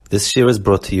This Shir is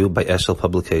brought to you by Eshel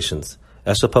Publications.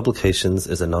 Eshel Publications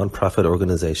is a non-profit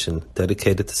organization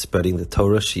dedicated to spreading the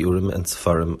Torah, Shiurim, and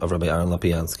Sefarim of Rabbi Aaron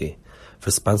Lapiansky. For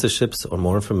sponsorships or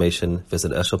more information,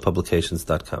 visit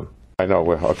eshelpublications.com. I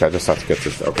know. Okay, I just have to get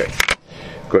this. Okay,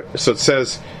 good. So it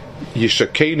says,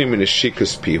 "Yishakeinim in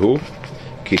Shikas Pihu,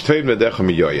 Kitoim Nedecha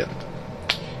Miyoyin."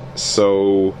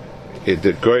 So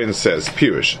the Goyen says,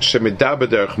 "Pirush Shemidaber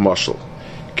Derech Moshel,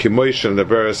 Kimoish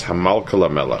Neveres Hamalka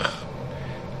LaMelech."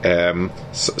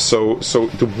 So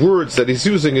the words that he's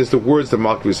using is the words that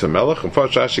Malchus HaMelech and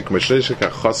Fashashi K'Meshleishik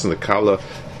HaChassan Lekala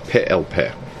Pe El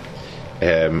Pe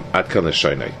Ad Kan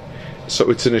L'Shaynai.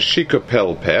 So it's an Neshika Pe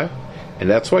El Pe, and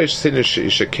that's why it's saying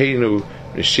Neshikeinu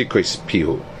Neshikos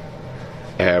Pihu.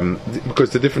 Because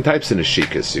the different types of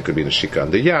Neshikas, it could be Neshika on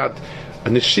the Yad. A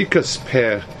Neshikas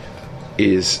Pe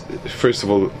is first of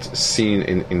all seen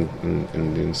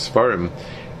in Sfarim.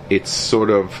 It's sort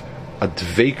of a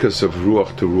dveikus of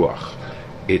ruach to ruach.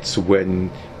 It's when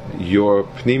your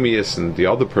pnimius and the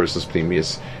other person's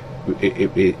pnimius,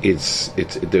 it's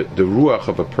the ruach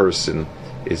of a person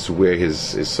is where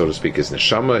his so to speak his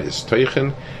neshama, his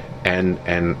teichen, and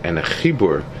a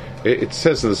chibur. It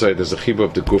says in the Zohar there's a chibur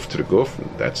of the guf to the guf.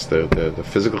 That's the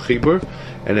physical chibur,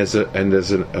 and there's a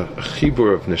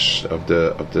chibur of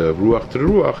the ruach to the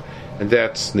ruach, and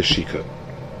that's neshika.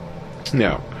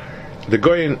 Now, the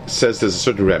Goyen says there's a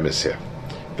certain remes here.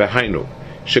 V'hainu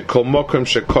shekol mokum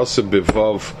shekosu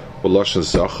b'vav u'loshen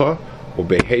zacha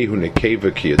u'behehu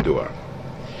nekeva ki yadua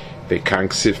v'kan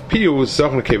ksiv piu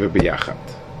zach nekeva b'yachad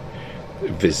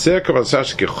v'zer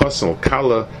kavasash kechosen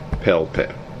l'kala pel pe.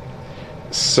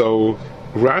 So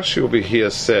Rashi over here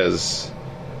says,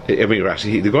 the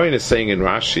Goyen is saying in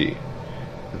Rashi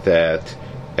that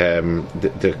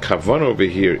the kavana over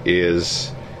here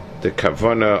is the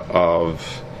kavana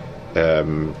of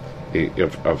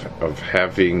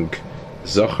having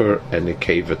Zachar and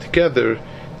Nekeva together.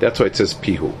 That's why it says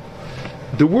Pihu.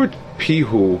 The word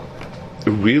Pihu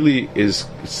really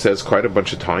says quite a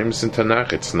bunch of times in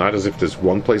Tanakh. It's not as if there's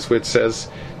one place where it says.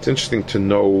 It's interesting to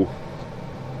know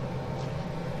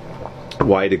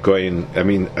why the Goyen. I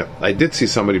mean, I did see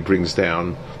somebody brings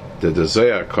down the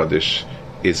Zohar Kodesh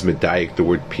is medayik the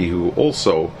word Pihu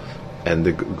also, and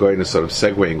the Goyen is sort of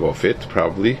segueing off it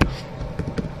probably.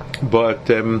 But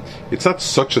it's not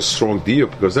such a strong deal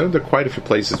because there are quite a few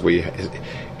places where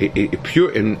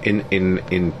pure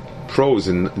in prose,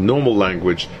 in normal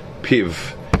language,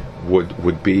 piv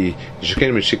would be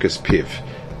Shekein Meshikas piv.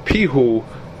 Pihu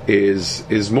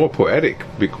is more poetic,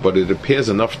 but it appears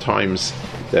enough times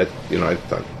that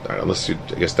unless I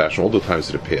guess that's all the times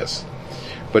it appears.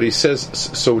 But he says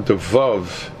so. The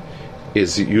vav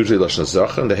is usually lashon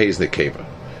zacha and the hey is nekeva.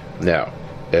 Now.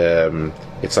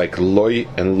 It's like loy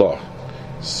and lo.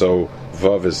 So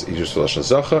vav is usually lashon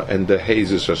zacha, and the hey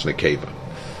is lashon nekeva.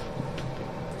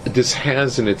 This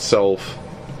has in itself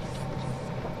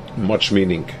much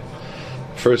meaning.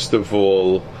 First of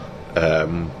all,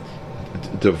 the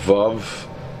vav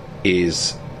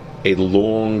is a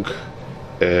long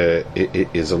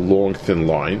thin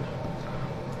line,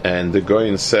 and the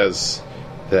Goyen says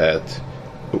that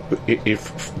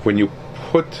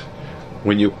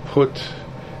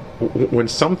when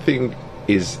something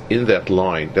is in that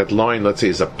line, let's say,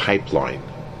 is a pipeline.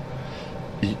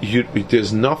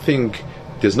 There's no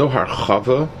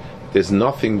harchava, there's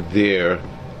nothing there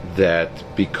that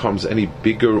becomes any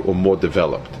bigger or more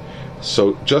developed.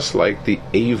 So just like the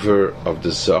aver of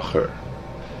the zachar,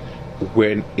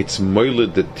 when it's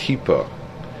moiled the tipa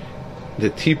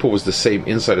was the same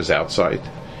inside as outside.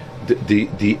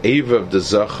 The aver of the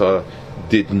zachar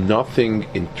did nothing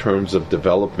in terms of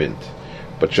development,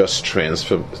 but just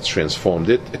transferred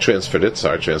it.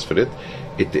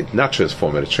 It did not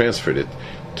transform it. It transferred it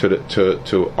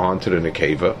to onto the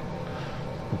nekeva.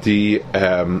 The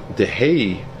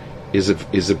hey is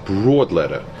a broad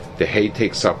letter. The hey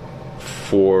takes up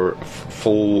for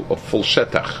full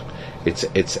shetach.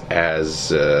 It's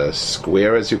as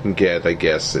square as you can get, I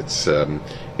guess.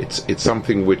 It's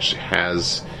something which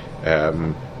has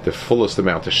the fullest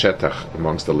amount of shetach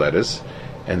amongst the letters,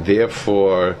 and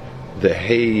therefore the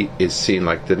hey is seen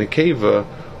like the nekeva,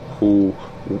 who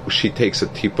she takes a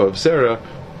tipa of zera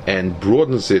and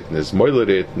broadens it and is moiled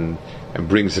it and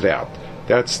brings it out.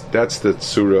 That's the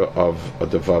tzura of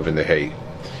the vav and the hey.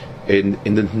 In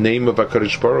the name of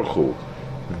HaKadosh Baruch Hu,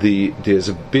 there's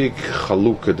a big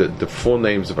chalukah, the full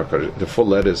names of HaKadosh, the full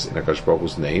letters in HaKadosh Baruch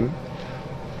Hu's name.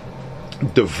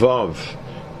 The vav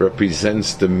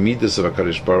represents the midas of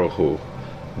HaKadosh Baruch Hu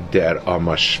that are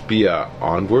mashpia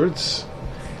onwards,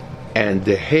 and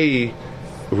the hey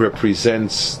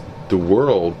represents the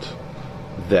world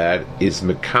that is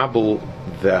mekabel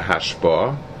the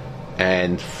hashpah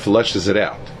and fleshes it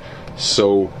out.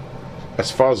 So,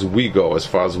 as far as we go, as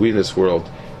far as we in this world,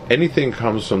 anything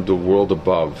comes from the world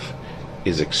above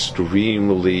is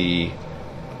extremely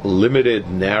limited,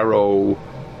 narrow.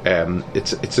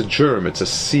 It's a germ, it's a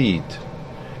seed,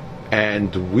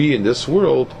 and we in this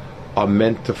world are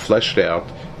meant to flesh it out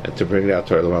and to bring it out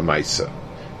to our Maisa.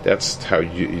 That's how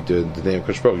the name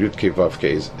Kosh Baruch Yud Kei Vav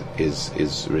Kei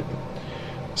is written.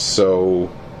 So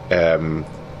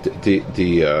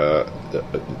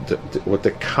what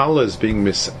the Kala is being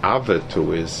misaved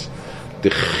to is the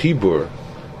chibur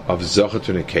of Zachat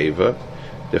and Nekeva,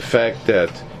 the fact that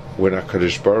when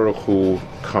HaKadosh Baruch Hu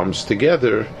comes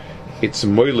together, it's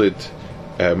moiled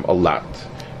a lot.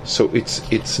 So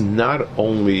it's not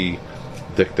only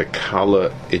that the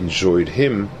Kala enjoyed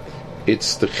him,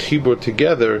 it's the chibur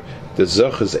together. The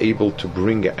Zach is able to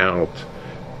bring out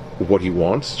what he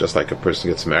wants, just like a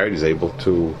person gets married, he's able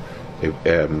to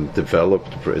develop,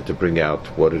 to bring out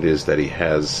what it is that he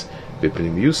has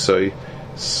v'pnim yusay.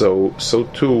 So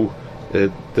too,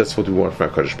 that's what we want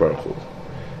from HaKadosh Baruch Hu.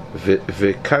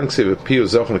 V'kan k'sev v'piyu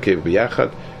zochon kev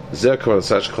b'yachad zer kavan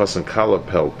sach chasan kala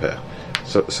pel peh.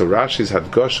 So Rashi's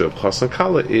hadgasha of chasan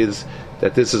kala is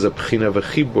that this is a pchina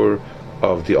v'chibur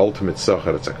of the ultimate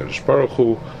Zachar, that's HaKadosh Baruch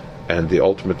Hu, and the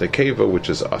ultimate Nekeva, which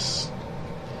is us.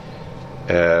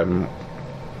 Ki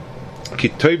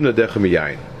toiv nadecha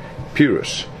miyayin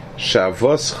pirush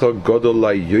shavoscha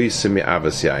godolai yoyse mi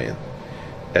avas yayin.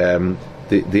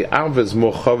 The av is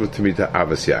more chaver to me to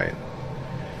avas yayin.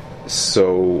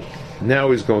 So now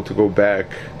he's going to go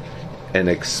back and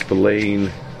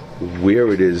explain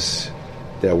where it is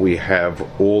that we have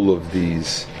all of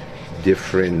these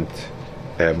different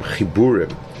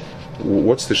chiburim.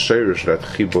 What's the shirish, that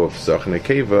chibur of Zach and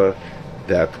Nekeva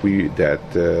that we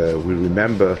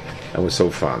remember and we're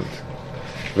so fond.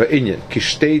 Va'inyan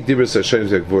kishtei dibros Hashem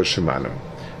zegvor shemanam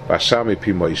v'asham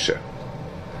pi Moshe.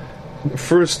 The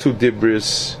first two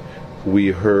dibros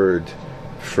we heard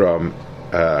from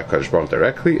Kadosh Baruch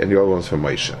directly, and the other ones from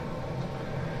Moshe.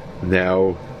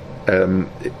 Now,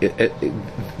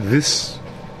 this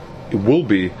will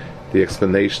be the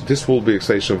explanation. This will be the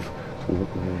explanation of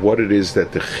what it is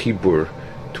that the chibur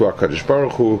to HaKadosh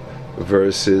Baruch Hu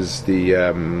versus the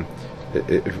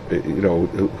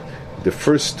the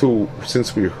first two.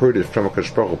 Since we heard it from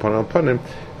HaKadosh Baruch Hu upon him,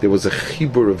 there was a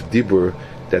chibur of dibur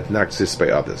that not exists by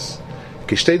others.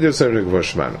 The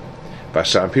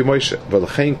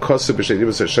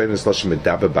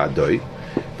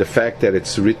fact that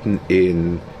it's written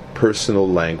in personal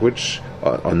language,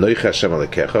 so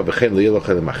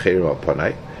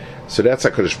that's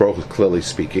HaKadosh Baruch Hu clearly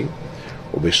speaking.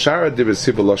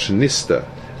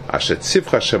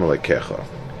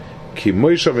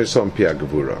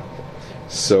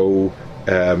 So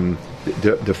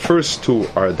the first two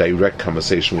are a direct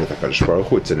conversation with HaKadosh Baruch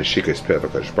Hu. It's an Ashikos Peh of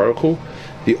HaKadosh Baruch Hu.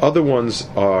 The other ones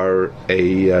are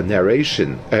a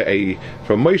narration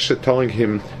from Moshe telling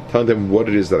them what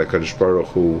it is that HaKadosh Baruch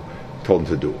Hu told him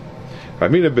to do.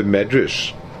 Ramina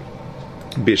b'medrash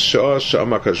b'shah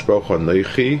sha'am HaKadosh Baruch Hu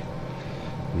anoichi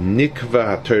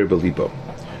nikva ha'torah b'libo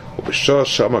u'b'shah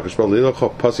sha'am HaKadosh Baruch Hu lilocho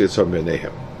pasi yitzor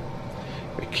me'neihem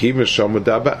v'kim v'sham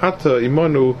u'da ba'ata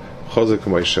imanu chazak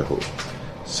Moshehu.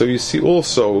 So you see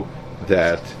also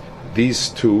that these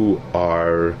two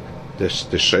are the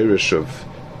shirish of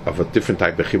a different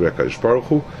type of chibur HaKadosh Baruch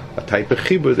Hu, a type of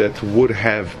chibur that would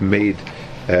have made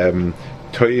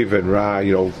Toiv and Ra,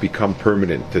 become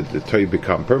permanent. The Toiv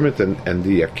become permanent, and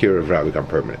the Akira of Ra become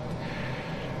permanent.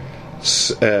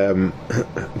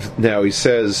 Now he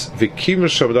says, "V'kim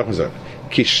shabdachazak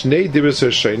kishnei dibros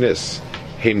shaynis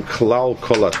heim klal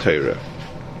kol haTorah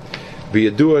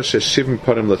v'yadua sheshivim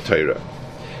panim laTorah."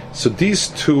 So these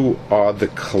two are the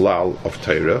klal of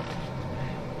Torah,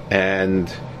 and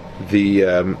the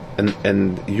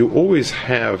and you always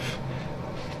have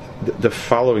the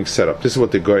following setup. This is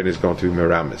what the Goyen is going to be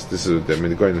meramis. This is, the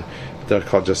Goyen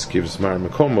just gives Mar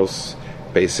Mekomos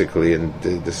basically, and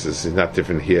this is not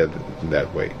different here in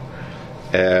that way.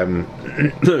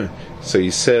 So he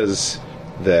says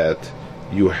that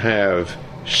you have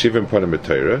Shivim Panim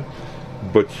Torah,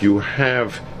 but you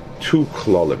have two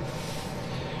klolim.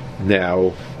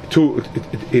 Now,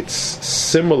 it's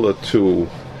similar to,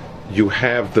 you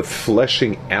have the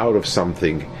fleshing out of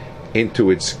something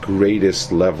into its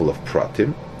greatest level of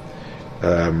pratim,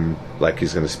 like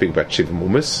he's going to speak about Shivim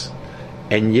Umis,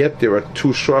 and yet there are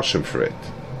two shroshim for it.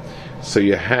 So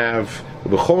you have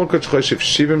you have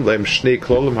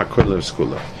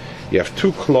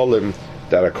two klolim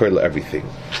that are koil everything.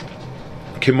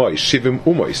 Kimoi Shivim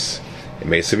Umois,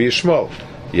 Mesav Yishmol.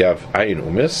 You have Ayin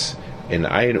Umis. In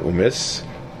Ayin Umis,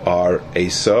 are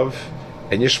Esav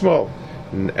and Yishmael,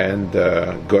 and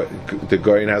the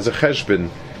Goyin has a cheshbon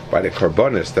by the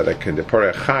Karbonis that the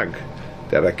Perek Chag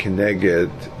that I connected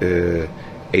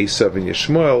Esav and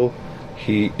Yishmael.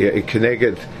 He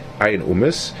connected Ayin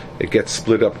Umis. It gets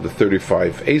split up into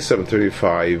 35 Esav and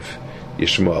 35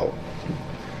 Yishmael.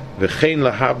 V'chein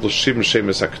lahablu shivim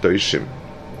shemes hakdoshim.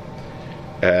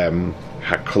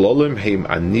 Haklolim heim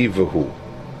anivahu.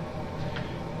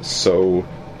 So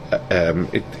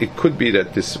it could be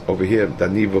that this over here,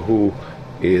 Danivahu,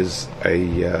 is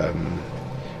a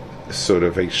sort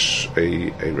of a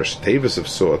Rosh Tevis of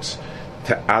sorts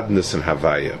to Adnas and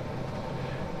Havaya.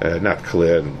 Not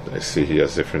clear. I see he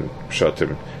has different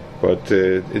shatim, but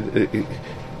the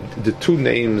two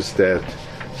names that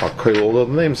are called, all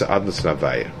the names are Adnas and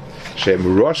Havaya. Shem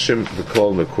Roshim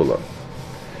v'Klol Mekulam.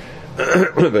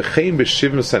 V'chein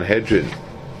b'Shivim Sanhedrin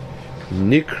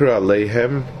Nikra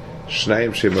Lehem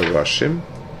Shnaim Shem Roshim.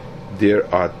 There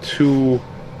are two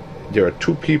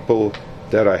people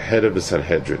that are head of the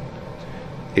Sanhedrin.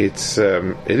 It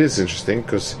is interesting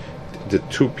because the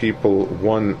two people,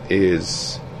 one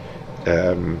is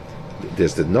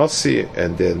there's the Nasi,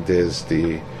 and then there's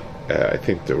the I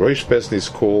think the Rosh Bezdin is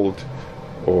called,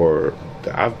 or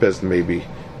the Av Bezdin maybe.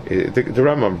 The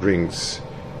Rambam brings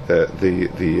the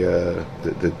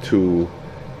two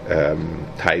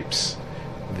types,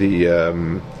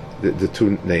 the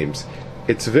two names.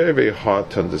 It's very, very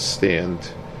hard to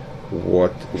understand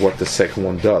what the second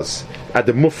one does. At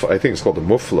the Mufla, I think it's called the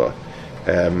Mufla.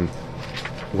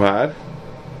 What?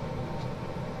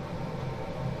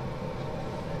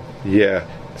 Yeah.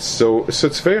 So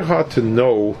it's very hard to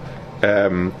know.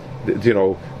 The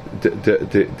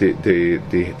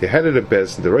head of the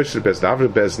Bezdin, the Rosh of the Bezdin, the Av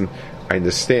of the Bezdin, I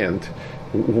understand.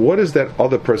 What is that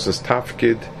other person's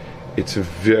tafkid? It's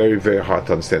very, very hard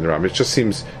to understand the Ram. It just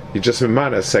seems you just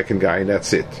man a second guy and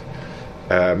that's it.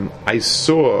 I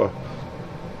saw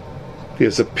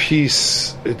there's a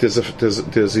piece. There's a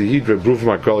Yidra Bruv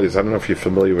Margolis. I don't know if you're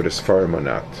familiar with his firm or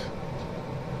not.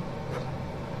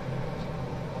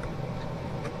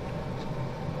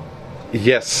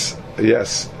 Yes.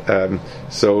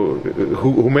 So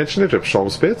who mentioned it? Reb Shalom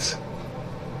Spitz?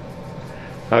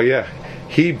 Oh yeah,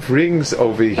 he brings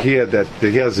over here that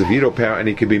he has a veto power and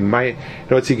he can be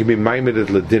he can be maimed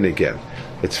ladin again.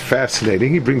 It's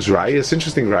fascinating. He brings rayas,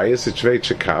 interesting rayas. It's very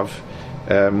chikav.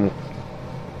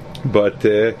 But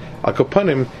al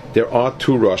kapanim, there are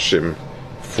two roshim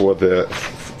for the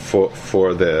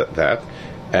that,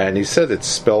 and he said it's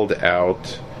spelled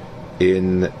out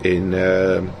in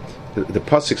the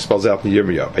pasuk spells out in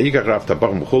Yirmiyahu. Vayikach Rav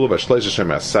Tabach Mechulu v'Shleish Hashem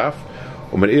Asaf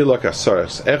u'men ilak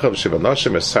asaras echav shiva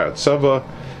nashim esar tzava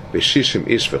v'shishim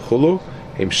ish v'chulu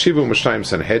im shivu m'shnayim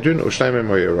Sanhedrin u'shnayim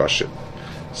Moyerashim.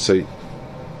 So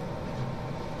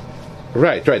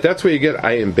right. That's where you get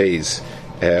ayin beis.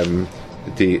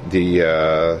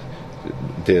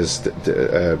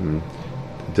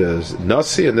 There's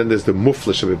Nasi and then there's the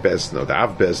Muflish of a Bezdin, or the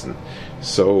Av Bezdin.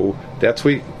 So that's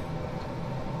where.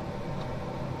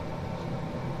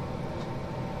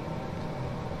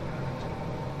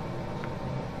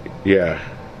 Yeah.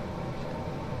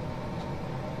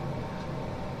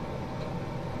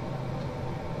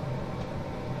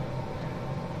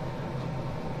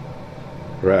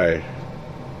 Right.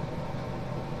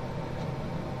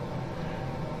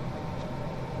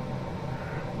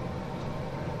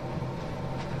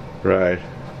 Right.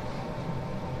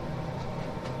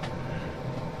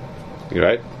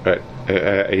 Right.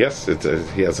 Yes,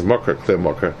 he has a mocker, clear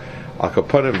mocker. Al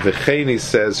kaponim v'cheini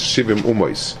says shivim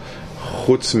umois.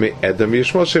 Chutz me Edom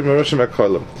Yishmael Shem Roshim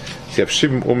HaKolim. So you have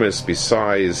Shivim Umis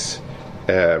besides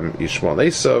Yishmael and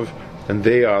Esav, and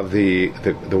they are the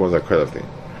ones that call them.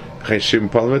 Shivim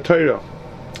Palim Torah.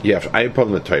 You have Ayin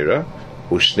Palim Torah.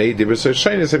 Ushnei Dibros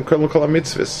Shainis and Kol Kol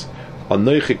Mitzvahs.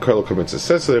 Anoichi Kol Kol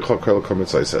Mitzvahs. Kol Kol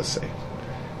Mitzvahs.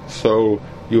 So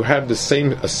you have a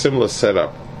similar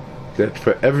setup that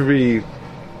for every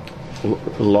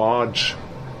large,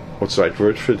 what's the right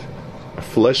word for it? A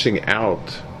fleshing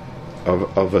out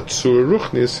of a tzur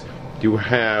ruchnis, you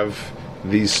have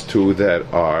these two that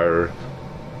are.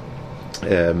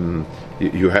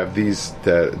 You have these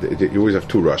that you always have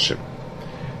two Roshim.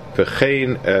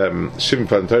 V'chein shivim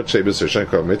plantar tshebes v'shen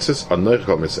kol mitzvos anoich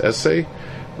kol mitzvos esei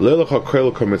lelecha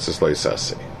kol mitzvos lo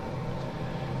yisasei.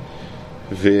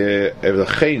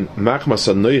 V'chein machmas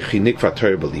anoichi nikva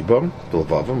Torah b'libam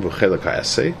b'levavam v'chelek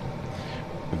ha'esei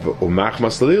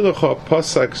u'machmas lelecha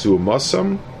pasak zu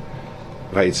masam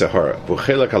v'yitzahara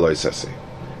v'chelek ha'lo yisasei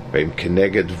v'im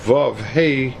keneged vav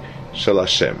hei shel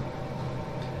Hashem.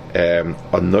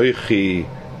 Anoichi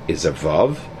is a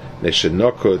vav,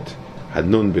 neshenokot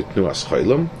Hanun Bitnuas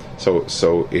Cholim. So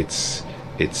it's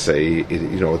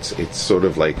sort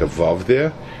of like a vav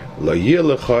there. Lo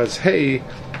Yelecha is hey,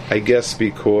 I guess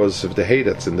because of the hey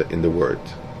that's in the word.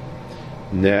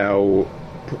 Now,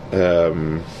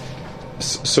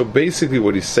 so basically,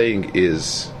 what he's saying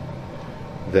is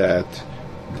that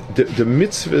the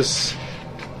mitzvahs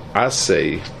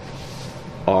asay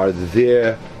are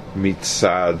there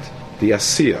mitzad the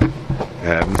asiyah.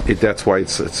 That's why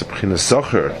it's a b'chinas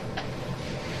zacher.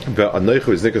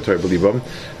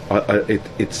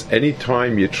 It's any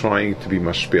time you're trying to be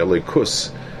mashpia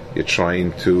leikus, you're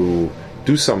trying to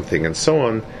do something and so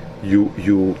on. You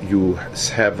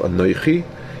have a noichi,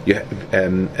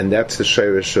 and that's the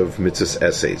shirish of mitzvahs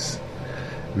essays.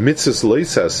 Mitzvahs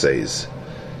lois essays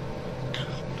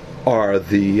are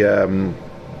the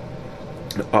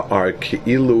are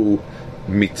keilu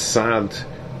mitzad.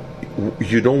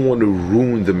 You don't want to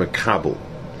ruin the makabel.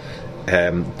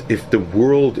 If the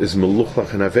world is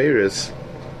meluchlach and averis,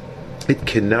 it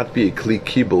cannot be a kli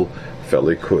kibul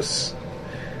felikus.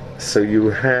 So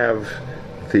you have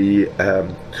the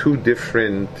two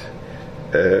different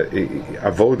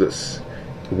avodas.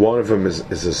 One of them is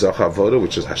a zach avoda,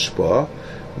 which is hashpah.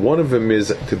 One of them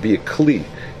is to be a kli.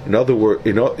 In other words,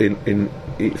 in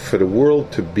for the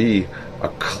world to be a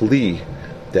kli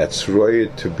that's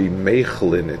right to be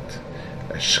meichel in it,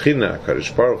 shchina,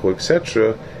 kadosh baruch hu,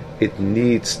 etc. It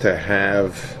needs to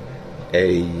have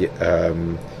a.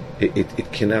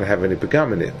 It cannot have any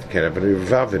begam in it. It cannot have any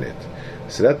vav in it.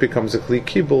 So that becomes a kli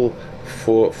kibul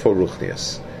for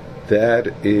ruchnias. That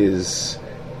is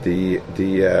the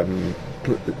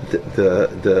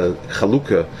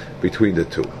chalukah between the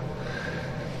two.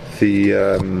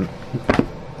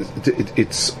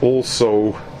 It's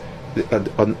also a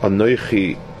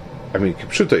noichi. I mean,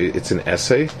 kipshuta. It's an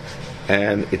essay,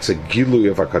 and it's a gilui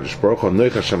of Hakadosh Baruch Hu.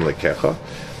 Noichi Hashem lekecha.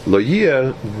 Lo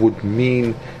yeh would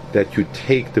mean that you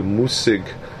take the musig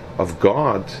of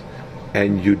God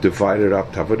and you divide it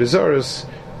up to avodah zaros,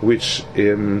 which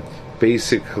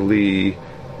basically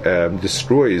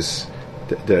destroys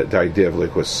the idea of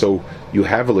lehus. So you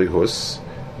have a lehus,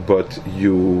 but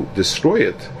you destroy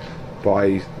it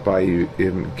by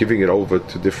giving it over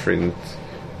to different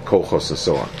kochos and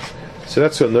so on. So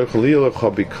that's where Noichel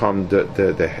Li'elecha become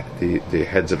the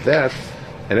heads of that,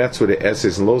 and that's where the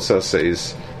essays and los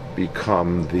essays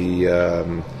become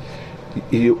the.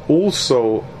 You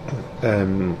also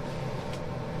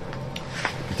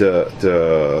the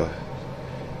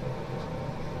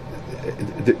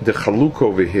chaluk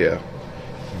over here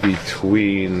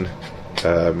between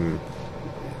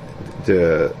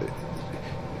the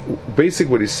basic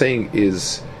what he's saying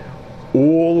is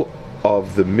all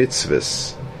of the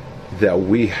mitzvahs that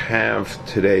we have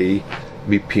today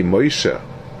mipi Moshe,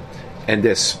 and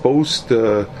they're supposed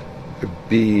to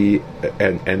be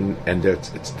and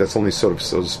that's only sort of,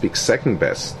 so to speak, second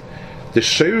best. The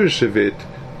shirish of it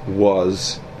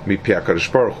was mipi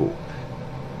HaKadosh Baruch Hu.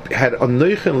 Had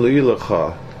Anochen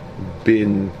Le'ilecha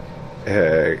been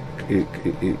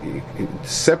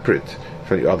separate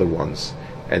from the other ones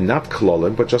and not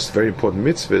kololim, but just very important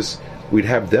mitzvahs, we'd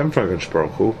have them from HaKadosh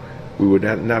Baruch Hu. We would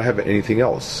not have anything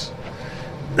else.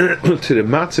 To the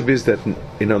matzav is that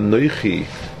in Anochi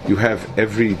you have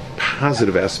every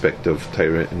positive aspect of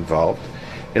Torah involved,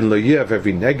 and lo you have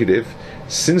every negative.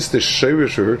 Since the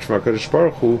shirish were heard from HaKadosh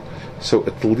Baruch Hu, so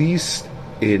at least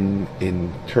in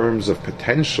terms of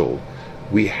potential,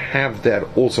 we have that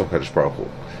also HaKadosh Baruch Hu.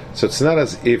 So it's not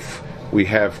as if we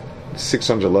have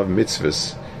 611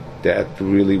 mitzvahs that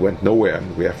really went nowhere,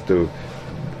 and we have to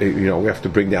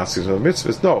bring down 611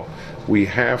 mitzvahs. No, we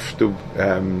have to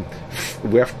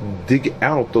dig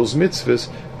out those mitzvahs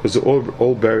because they're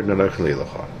all buried in Anochi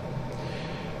Le'ilecha.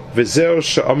 V'zeu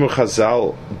she'amru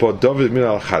Chazal bo David min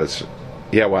al Chadis.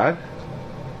 Yeah, what?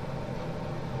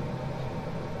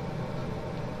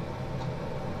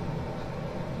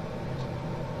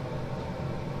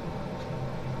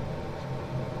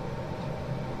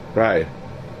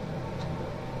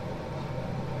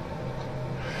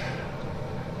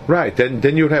 Right.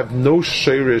 Then you'd have no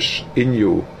shirish in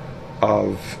you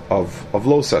of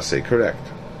losase, correct?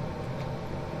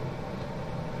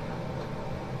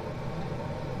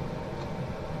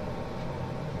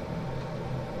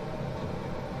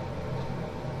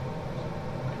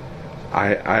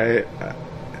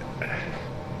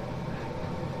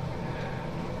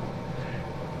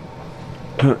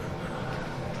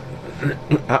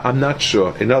 I'm not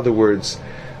sure. In other words,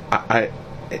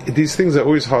 these things are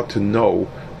always hard to know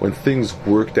when things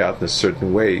worked out in a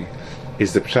certain way.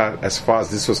 Is the pshat, as far as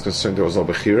this was concerned, there was no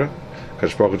bechira.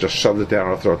 Kadosh Baruch Hu just shoved it down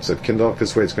our throat and said, "Kindle,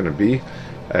 this way it's going to be.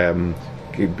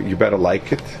 You better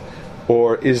like it."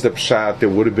 Or is the pshat there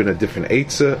would have been a different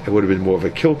eitzah? It would have been more of a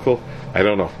kilkel. I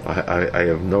don't know. I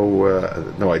have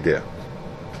no idea.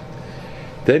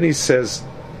 Then he says,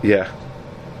 yeah.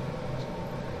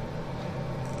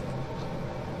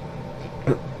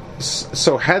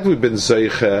 So had we been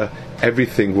zeicha,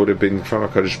 everything would have been from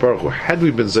HaKadosh Baruch Hu. Had we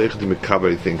been zeicha to mikab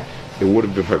everything, it would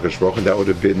have been from HaKadosh Baruch Hu, and that would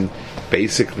have been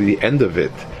basically the end of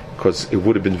it, because it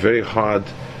would have been very hard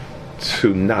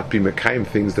to not be mekayim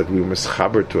things that we were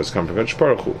mischaber to us come from HaKadosh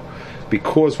Baruch Hu.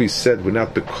 Because we said we're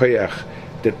not bekoyach,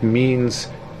 that means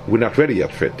we're not ready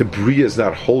yet for it. The bria is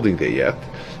not holding there yet,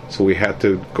 so we had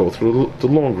to go through the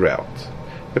long route.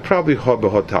 It probably hod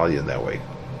in that way.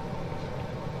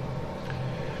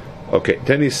 Okay,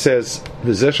 then he says,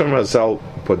 "V'zesham Razal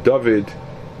David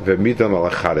v'midan al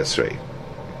achadesrei."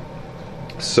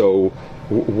 So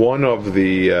one of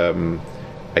the,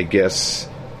 I guess,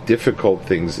 difficult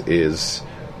things is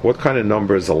what kind of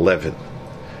number is 11?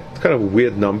 It's kind of a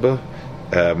weird number.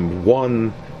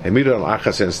 One, emidan al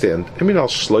achas, I understand. Emidan al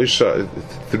shloisha,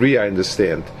 3, I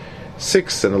understand.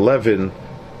 6 and 11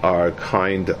 are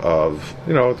kind of,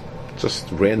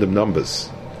 just random numbers.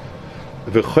 So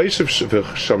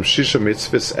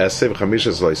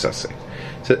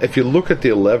if you look at the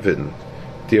 11,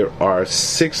 there are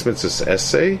 6 mitzvahs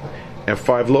essay and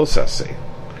 5 los essay.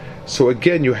 So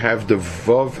again, you have the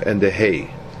vav and the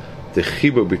hey, the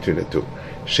chibur between the two.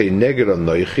 Shei neged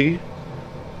anoichi,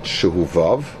 shehu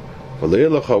vav,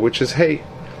 v'leilacha, which is hey.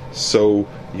 So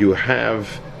you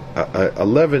have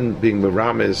 11 being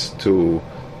merames to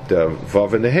the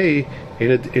vav and the hey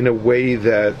in a way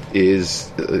that is,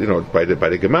 by the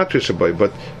gematria shabai,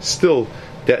 but still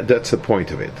that's the point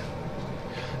of it.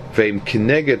 Veim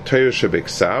kineged Torah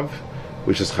shebeksav,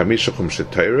 which is chamisha chum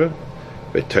sheTorah,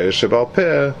 veTorah shebal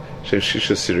peh shem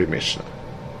shisha siri mishnah.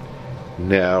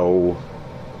 Now,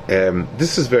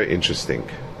 this is very interesting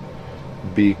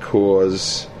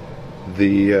because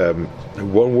the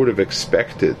one would have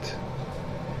expected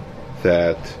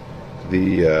that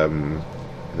the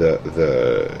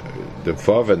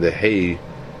vav and the hey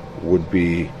would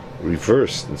be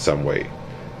reversed in some way.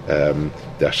 The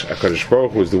HaKadosh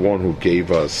Baruch Hu was the one who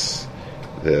gave us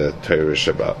the Torah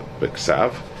Shabbat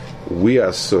B'Ksav. We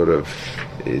are sort of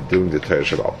doing the Torah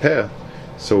Shabbat Peh,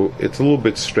 so it's a little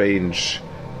bit strange,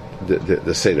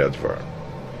 the Seder Dvar.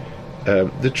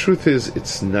 The truth is,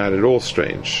 it's not at all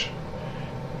strange,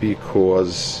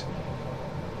 because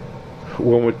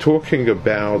when we're talking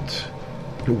about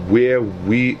where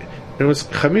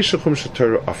Chamisha Chum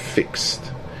Torah are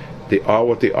fixed. They are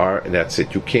what they are, and that's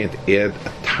it. You can't add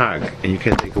a tag, and you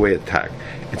can't take away a tag.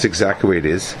 It's exactly the way it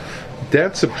is.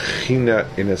 That's a b'china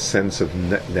in a sense of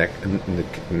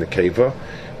nekeva.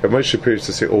 But Moshe appears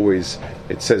to say always,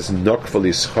 it says nokva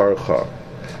lischarcha.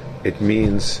 It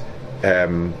means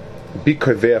be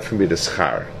kovea for me the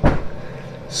schar.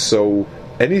 So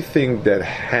anything that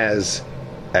has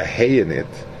a hay in it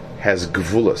has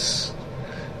gvulas.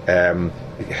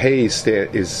 Hay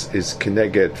is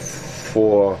keneged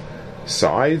 4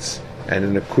 sides and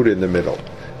an akuda in the middle.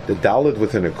 The dalet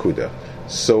with an akuda.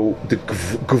 So the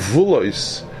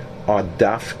gvulos are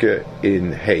dafke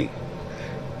in hay.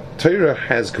 Torah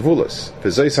has gvulos.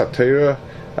 V'zeis Torah,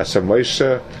 Asher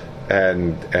Moshe,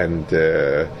 and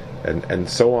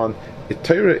so on.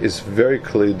 Torah is very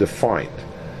clearly defined.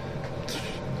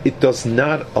 It does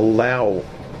not allow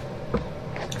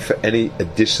for any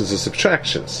additions or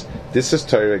subtractions. This is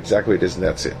Torah exactly it is, and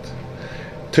that's it.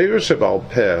 Torah Shebal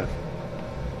Peh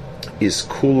is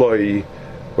kuloi,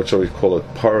 what shall we call it,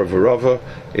 para v'rava.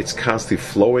 It's constantly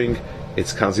flowing,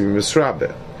 it's constantly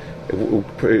misrabe.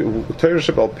 Torah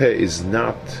Shebal Peh is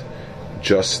not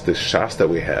just the shas that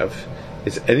we have,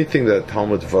 it's anything that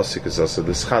Talmud Vasik is also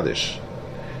the chadish,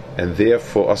 and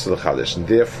therefore also the chadish, and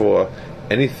therefore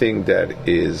anything that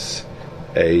is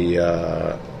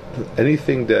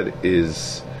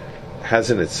has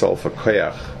in itself a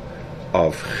koyach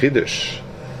of chiddush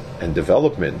and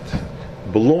development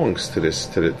belongs to this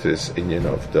inyan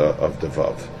of the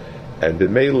vav, and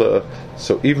b'meila.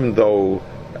 So even though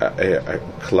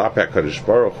Kalap HaKadosh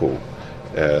Baruch Hu,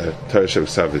 Torah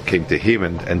Shebeksav came to him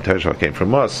and Torah came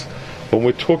from us, when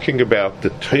we're talking about the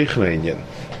Teichna inyan,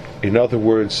 in other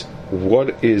words,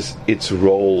 what is its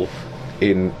role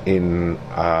in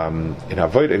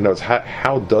avoid? In other words,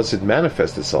 how does it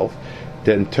manifest itself?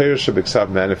 Then Torah Shebeksav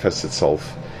manifests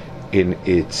itself in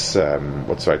its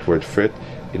what's the right word for it?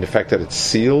 In the fact that it's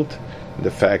sealed, in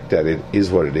the fact that it is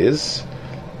what it is,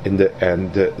 the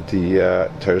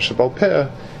Torah Shebal Peh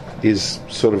is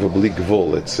sort of a bli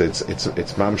gvul.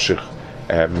 It's mamshich.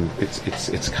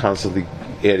 It's constantly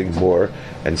adding more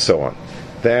and so on.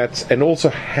 And also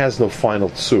has no final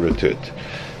tzura to it.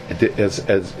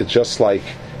 it's just like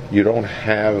you don't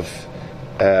have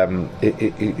from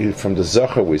the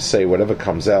Zohar we say whatever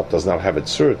comes out does not have a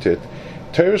tzura to it.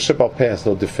 Torah Shebal Peh has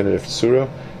no definitive tzura,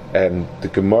 and the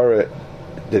Gemara,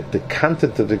 the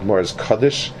content of the Gemara is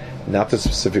Kaddish, not the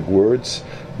specific words.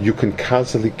 You can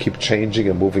constantly keep changing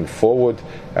and moving forward.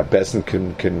 A Bezdin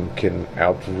can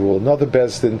outrule another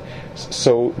Bezdin,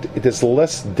 so there's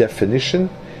less definition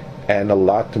and a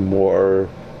lot more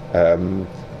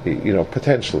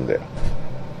potential in there.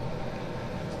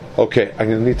 Okay, I'm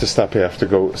going to need to stop here. I have to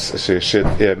go.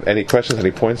 Any questions?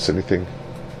 Any points? Anything?